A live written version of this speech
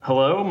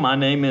Hello, my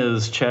name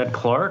is Chad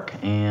Clark,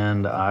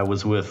 and I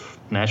was with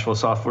Nashville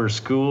Software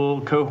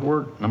School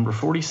cohort number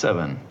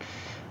 47.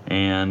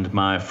 And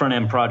my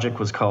front-end project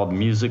was called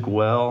Music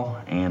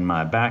Well, and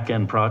my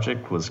back-end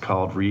project was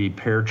called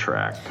Repair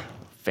Track.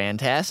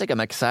 Fantastic. I'm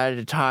excited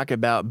to talk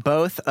about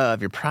both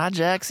of your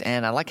projects,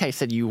 and I like how you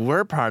said you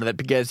were part of it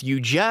because you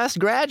just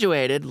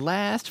graduated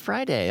last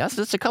Friday. That's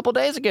just a couple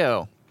days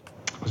ago.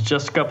 It was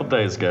just a couple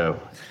days ago.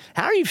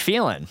 How are you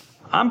feeling?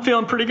 I'm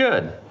feeling pretty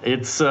good.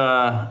 It's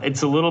a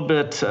little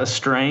bit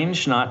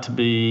strange not to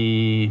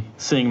be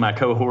seeing my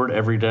cohort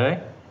every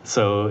day.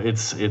 So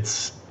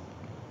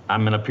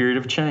I'm in a period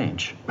of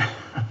change.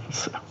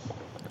 So.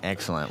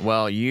 Excellent.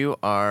 Well, you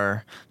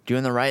are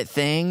doing the right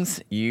things.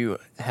 You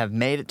have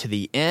made it to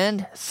the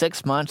end.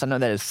 6 months. I know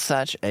that is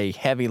such a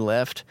heavy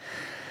lift.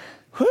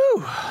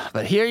 Whew.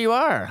 But here you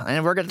are.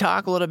 And we're going to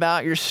talk a little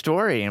about your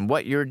story and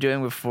what you're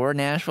doing before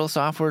Nashville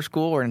Software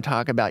School. We're going to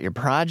talk about your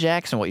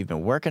projects and what you've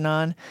been working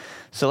on.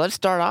 So let's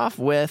start off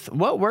with,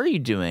 what were you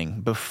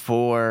doing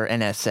before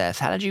NSS?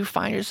 How did you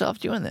find yourself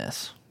doing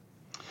this?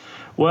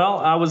 Well,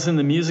 I was in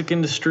the music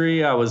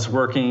industry. I was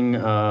working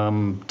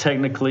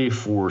technically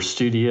for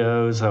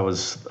studios. I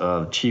was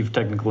chief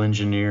technical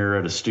engineer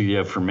at a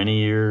studio for many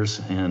years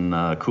in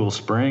Cool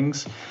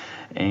Springs,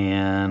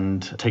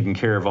 and taking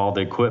care of all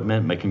the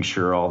equipment, making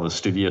sure all the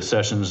studio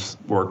sessions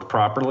worked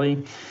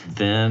properly.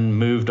 Then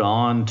moved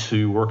on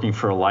to working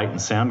for a light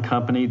and sound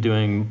company,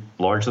 doing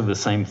largely the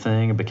same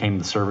thing. I became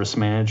the service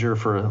manager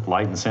for a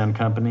light and sound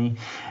company,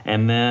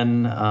 and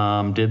then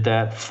did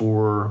that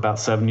for about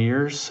 7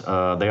 years.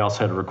 They also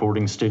had a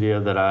recording studio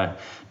that I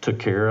took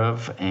care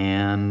of,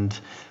 and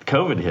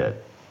COVID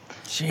hit.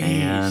 Jeez,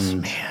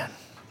 man.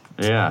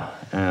 Yeah,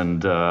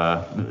 and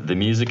the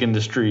music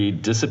industry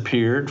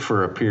disappeared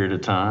for a period of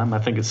time. I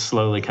think it's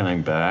slowly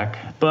coming back,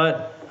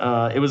 but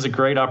it was a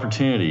great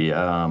opportunity.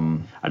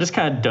 I just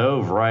kind of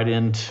dove right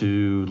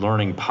into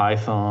learning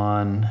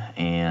Python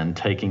and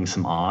taking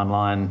some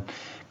online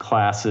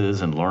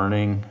classes and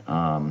learning,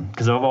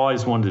 because I've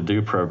always wanted to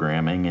do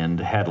programming and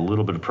had a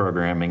little bit of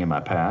programming in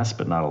my past,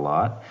 but not a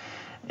lot.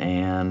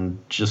 And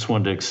just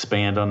wanted to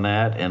expand on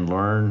that and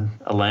learn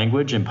a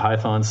language, and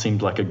Python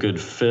seemed like a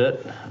good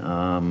fit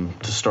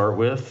to start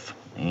with,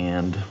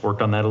 and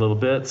worked on that a little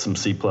bit, some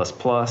C++,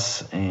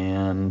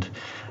 and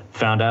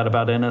found out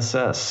about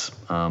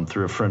NSS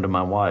through a friend of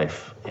my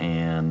wife.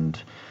 And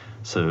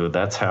so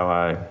that's how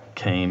I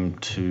came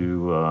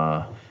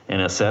to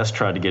NSS,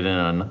 tried to get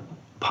in a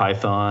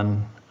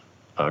Python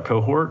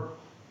cohort,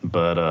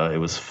 but it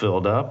was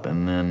filled up,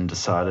 and then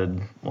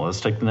decided, well,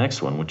 let's take the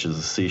next one, which is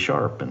a C#,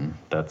 and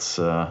that's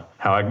how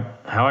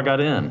I got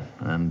in.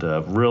 And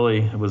really,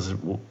 it was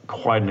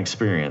quite an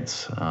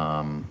experience.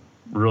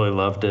 Really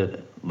loved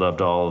it.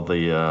 Loved all of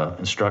the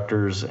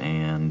instructors,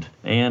 and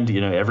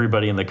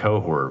everybody in the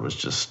cohort was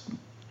just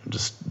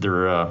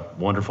they're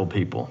wonderful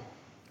people.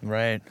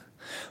 Right.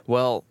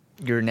 Well,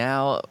 you're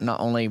now not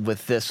only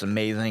with this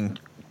amazing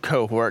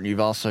cohort,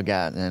 you've also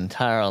got an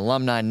entire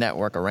alumni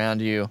network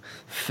around you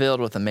filled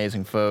with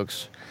amazing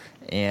folks.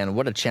 And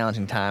what a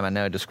challenging time, I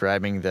know,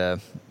 describing the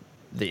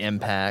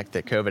impact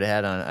that COVID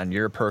had on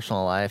your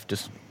personal life.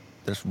 Just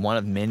there's one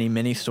of many,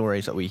 many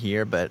stories that we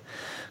hear, but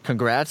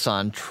congrats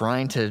on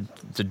trying to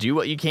do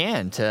what you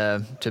can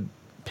to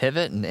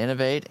pivot and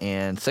innovate.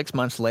 And 6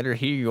 months later,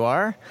 here you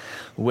are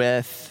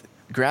with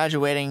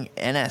graduating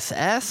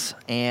NSS,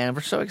 and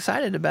we're so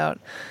excited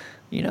about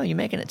you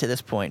making it to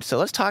this point. So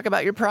let's talk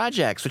about your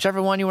projects.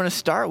 Whichever one you want to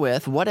start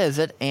with, what is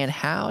it and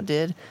how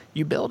did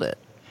you build it?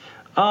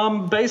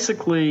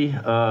 Basically,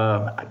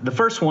 the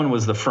first one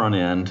was the front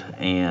end,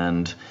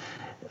 and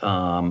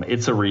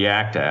it's a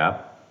React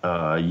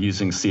app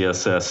using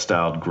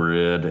CSS-styled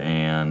grid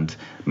and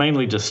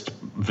mainly just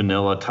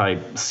vanilla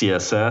type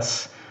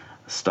CSS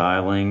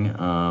styling.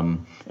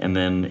 And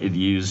then it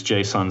used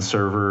JSON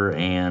server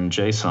and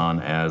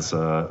JSON as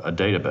a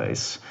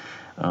database.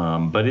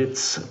 But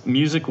it's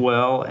Music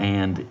Well,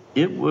 and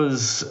it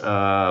was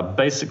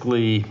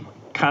basically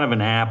kind of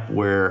an app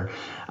where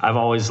I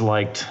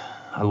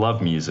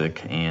love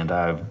music, and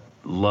I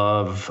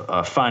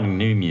love finding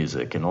new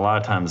music. And a lot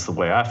of times the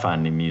way I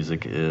find new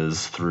music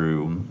is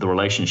through the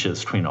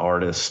relationships between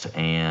artists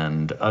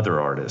and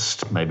other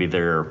artists. Maybe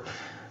they're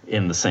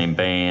in the same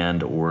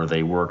band or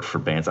they work for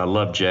bands. I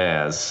love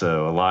jazz,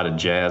 so a lot of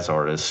jazz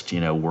artists,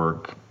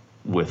 work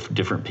with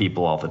different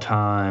people all the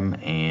time.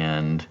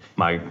 And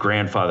my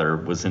grandfather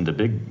was into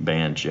big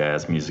band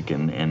jazz music,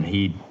 and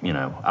he,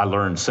 I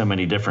learned so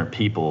many different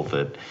people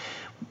that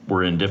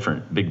were in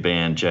different big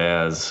band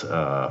jazz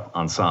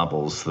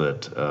ensembles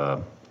that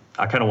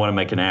I kind of want to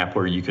make an app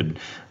where you could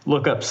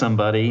look up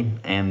somebody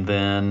and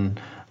then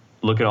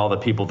look at all the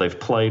people they've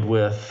played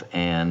with,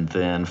 and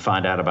then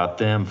find out about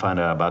them, find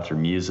out about their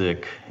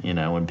music,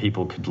 when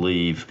people could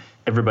leave.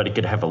 Everybody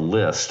could have a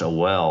list, a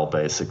well,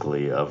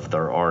 basically, of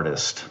their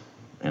artist.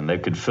 And they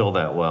could fill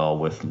that well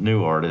with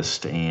new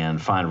artists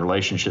and find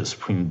relationships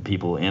between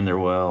people in their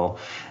well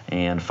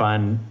and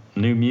find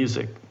new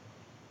music.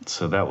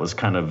 So that was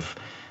kind of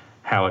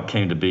how it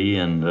came to be.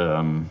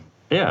 And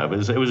Yeah,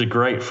 it was a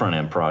great front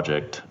end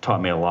project.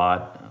 Taught me a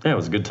lot. Yeah, it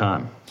was a good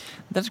time.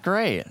 That's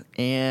great.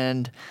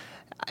 And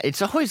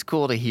it's always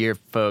cool to hear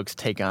folks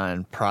take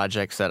on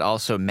projects that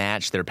also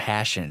match their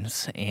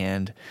passions,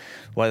 and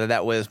whether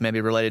that was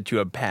maybe related to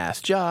a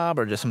past job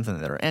or just something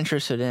that they're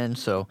interested in.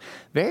 So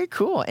very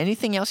cool.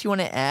 Anything else you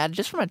want to add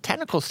just from a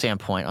technical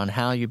standpoint on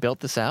how you built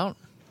this out?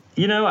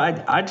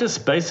 I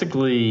just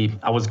basically,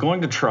 I was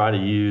going to try to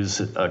use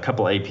a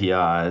couple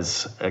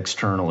APIs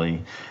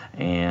externally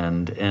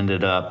and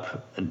ended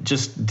up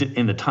just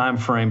in the time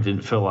frame,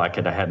 didn't feel like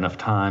I had enough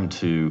time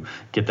to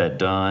get that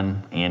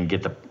done and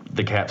get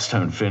the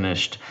capstone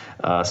finished.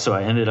 So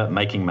I ended up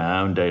making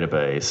my own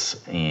database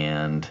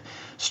and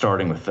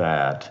starting with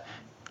that.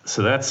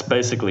 So that's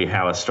basically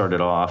how I started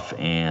off.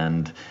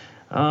 And,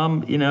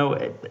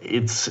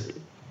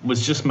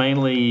 was just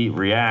mainly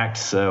React.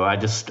 So I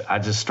just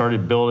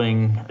started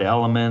building the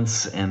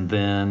elements, and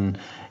then,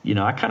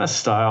 I kind of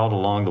styled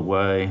along the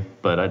way,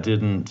 but I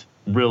didn't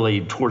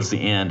really, towards the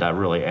end, I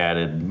really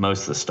added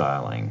most of the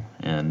styling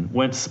and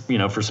went,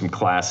 for some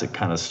classic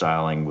kind of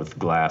styling with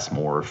glass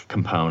morph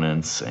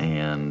components.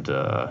 And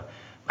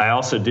I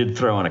also did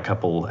throw in a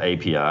couple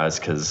APIs,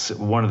 because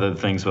one of the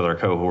things with our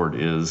cohort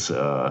is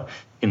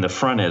in the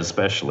front end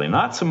especially,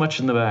 not so much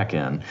in the back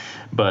end,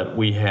 but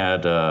we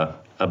had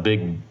a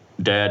big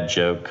dad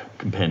joke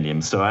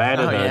compendium. So I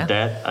added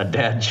a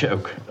dad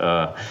joke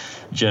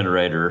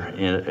generator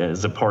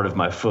as a part of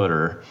my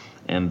footer.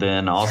 And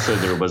then also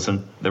there was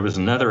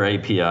another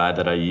API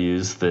that I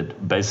used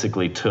that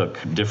basically took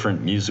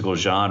different musical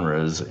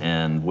genres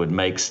and would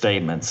make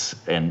statements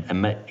and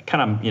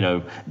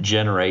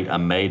generate a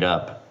made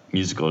up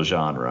musical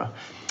genre,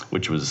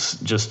 which was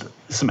just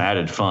some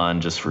added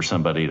fun just for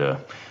somebody to,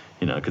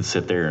 could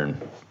sit there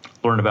and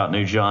learn about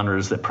new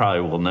genres that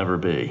probably will never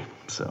be.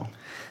 So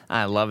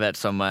I love that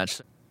so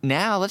much.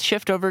 Now let's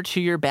shift over to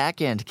your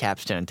back-end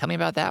capstone. Tell me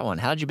about that one.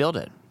 How did you build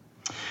it?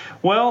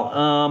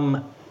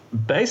 Well,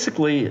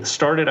 basically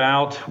started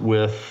out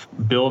with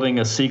building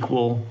a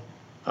SQL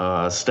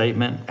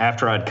statement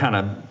after I'd kind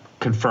of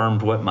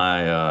confirmed what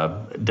my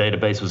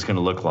database was going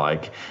to look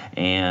like,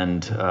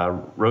 and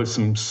wrote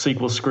some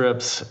SQL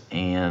scripts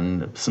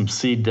and some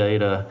seed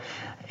data.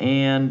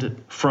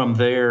 And from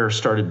there,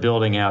 started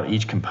building out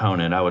each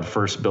component. I would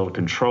first build a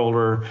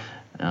controller,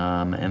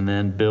 and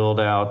then build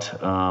out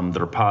the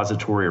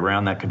repository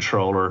around that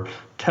controller,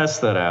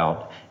 test that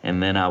out,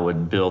 and then I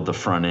would build the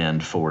front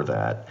end for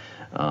that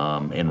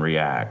in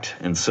React.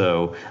 And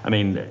so,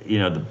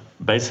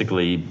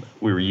 basically,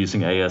 we were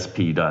using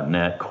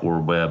ASP.NET Core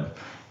Web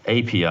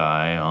API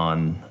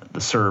on the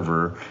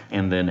server,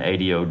 and then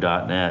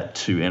ADO.NET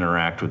to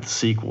interact with the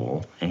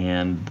SQL.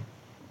 And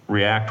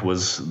React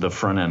was the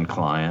front end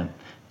client.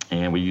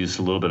 And we used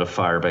a little bit of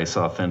Firebase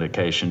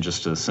authentication,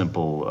 just a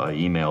simple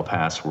email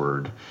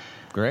password.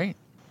 Great.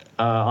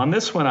 On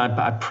this one,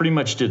 I pretty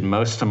much did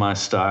most of my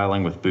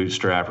styling with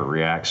Bootstrap or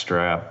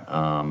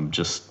React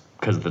just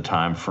because of the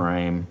time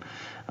frame.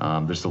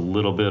 There's a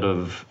little bit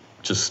of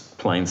just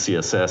plain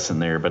CSS in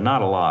there, but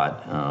not a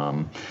lot.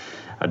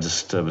 I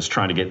was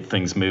trying to get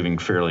things moving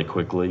fairly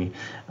quickly.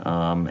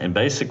 And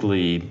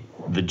basically,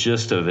 the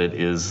gist of it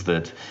is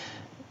that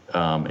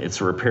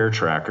it's a repair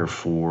tracker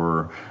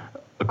for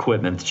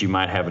equipment that you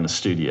might have in a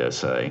studio,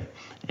 say,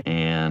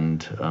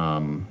 and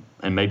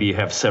maybe you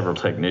have several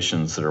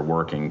technicians that are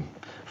working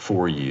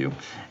for you,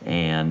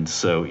 and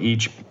so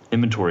each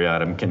inventory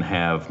item can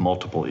have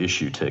multiple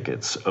issue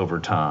tickets over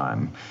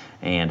time,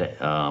 and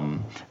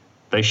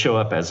they show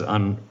up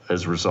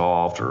as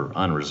resolved or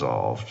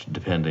unresolved,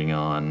 depending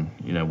on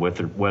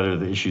whether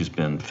the issue's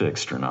been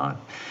fixed or not.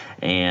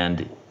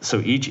 And so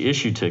each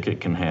issue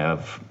ticket can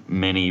have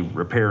many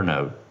repair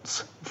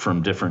notes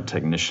from different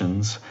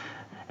technicians.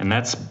 And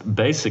that's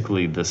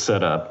basically the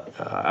setup.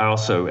 I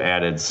also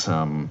added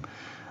some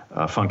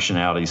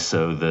functionality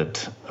so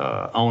that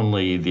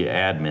only the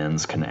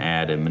admins can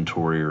add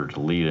inventory or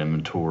delete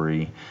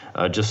inventory,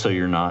 just so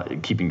you're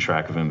not keeping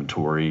track of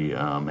inventory.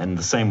 And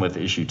the same with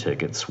issue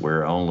tickets,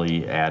 where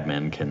only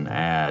admin can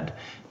add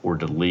or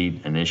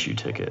delete an issue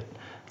ticket.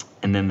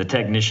 And then the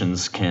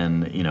technicians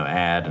can,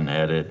 add and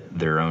edit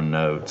their own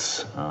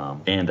notes.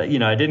 And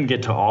I didn't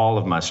get to all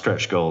of my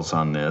stretch goals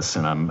on this,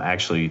 and I'm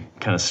actually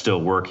kind of still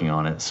working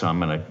on it. So I'm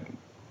going to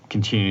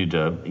continue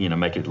to,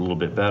 make it a little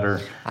bit better.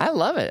 I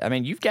love it.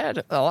 You've got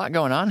a lot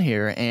going on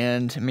here.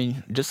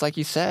 And just like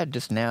you said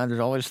just now, there's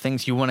always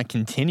things you want to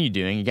continue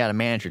doing. You got to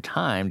manage your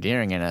time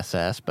during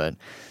NSS, but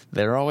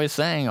they're always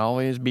saying,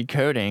 always be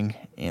coding.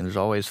 And there's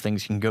always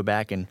things you can go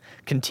back and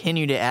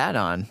continue to add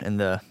on in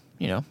the,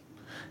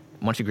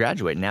 once you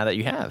graduate, now that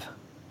you have.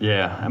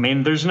 Yeah,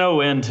 there's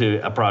no end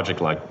to a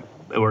project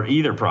or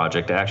either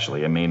project,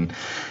 actually.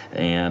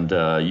 And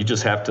you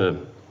just have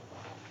to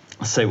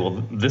say,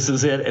 well, this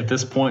is it at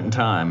this point in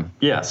time.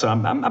 Yeah, so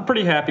I'm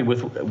pretty happy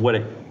with what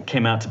it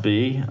came out to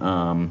be.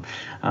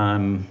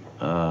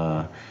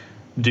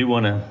 Do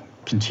want to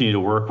continue to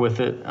work with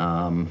it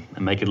and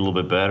make it a little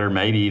bit better,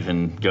 maybe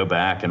even go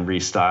back and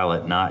restyle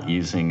it, not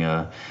using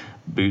a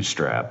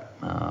Bootstrap,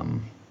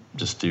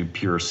 just do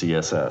pure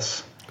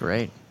CSS.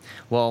 Great.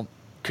 Well,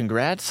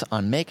 congrats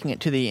on making it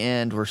to the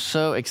end. We're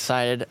so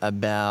excited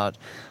about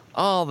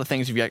all the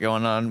things you've got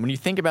going on. When you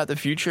think about the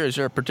future, is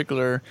there a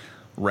particular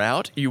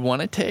route you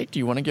want to take? Do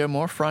you want to go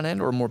more front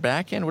end or more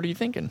back end? What are you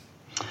thinking?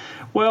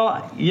 Well,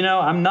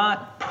 I'm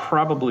not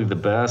probably the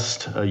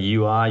best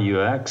UI,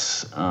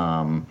 UX,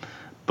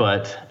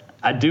 but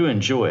I do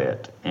enjoy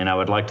it, and I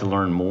would like to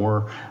learn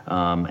more.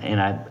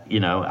 And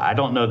I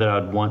don't know that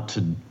I'd want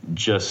to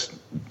just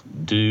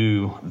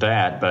do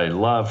that, but I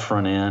love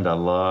front end. I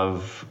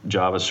love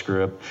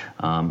JavaScript,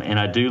 and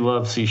I do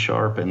love C#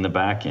 in the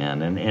back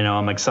end. And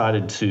I'm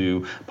excited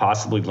to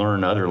possibly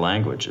learn other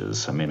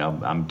languages. I mean,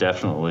 I'm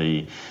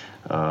definitely.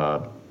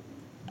 The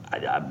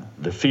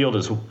field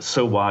is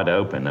so wide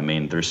open. I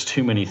mean, there's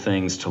too many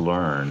things to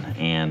learn,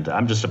 and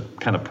I'm just a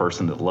kind of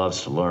person that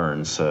loves to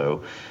learn.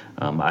 So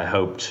I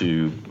hope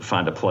to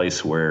find a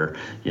place where,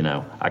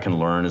 I can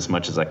learn as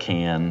much as I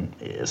can,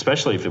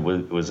 especially if it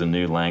was a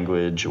new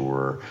language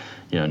or,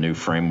 new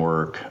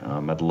framework.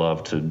 I'd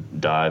love to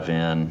dive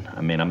in.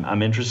 I mean,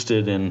 I'm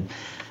interested in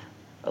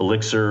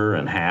Elixir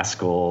and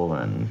Haskell,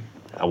 and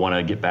I want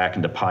to get back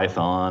into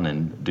Python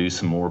and do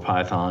some more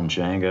Python,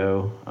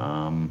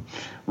 Django.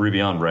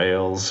 Ruby on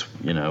Rails,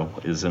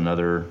 is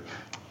another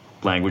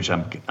language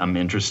I'm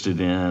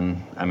interested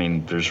in. I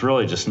mean, there's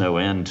really just no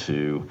end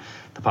to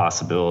the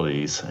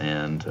possibilities,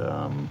 and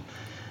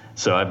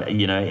so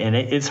and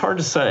it's hard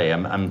to say.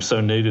 I'm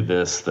so new to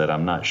this that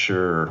I'm not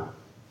sure.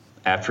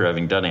 After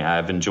having done it,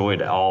 I've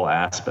enjoyed all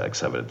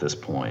aspects of it at this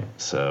point.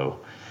 So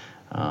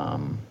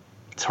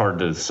it's hard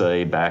to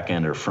say back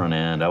end or front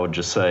end. I would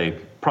just say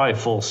probably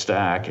full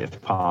stack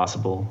if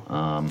possible.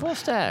 Full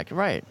stack,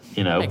 right?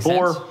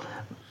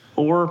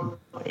 Or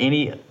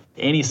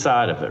any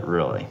side of it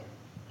really.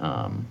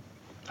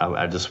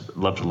 I just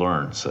love to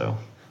learn. So.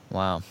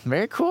 Wow,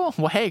 very cool.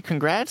 Well, hey,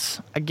 congrats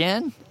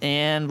again,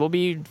 and we'll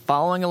be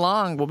following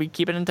along. We'll be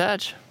keeping in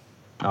touch.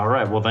 All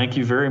right. Well, thank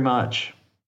you very much.